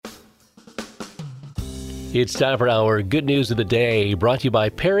It's time for our Good News of the Day, brought to you by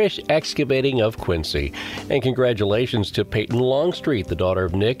Parrish Excavating of Quincy. And congratulations to Peyton Longstreet, the daughter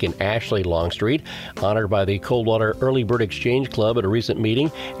of Nick and Ashley Longstreet, honored by the Coldwater Early Bird Exchange Club at a recent meeting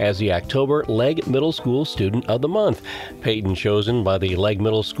as the October Legg Middle School Student of the Month. Peyton chosen by the Legg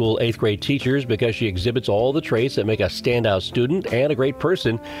Middle School 8th grade teachers because she exhibits all the traits that make a standout student and a great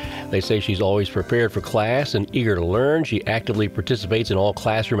person. They say she's always prepared for class and eager to learn. She actively participates in all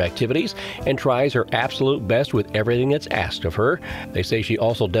classroom activities and tries her absolute best with everything that's asked of her. They say she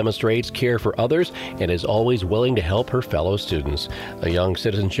also demonstrates care for others and is always willing to help her fellow students. A Young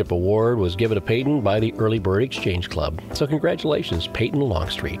Citizenship Award was given to Peyton by the Early Bird Exchange Club. So congratulations, Peyton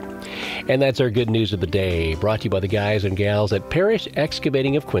Longstreet. And that's our Good News of the Day, brought to you by the guys and gals at Parrish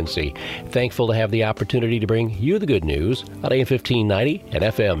Excavating of Quincy. Thankful to have the opportunity to bring you the good news on AM 1590 and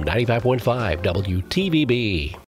FM 95.5 WTVB.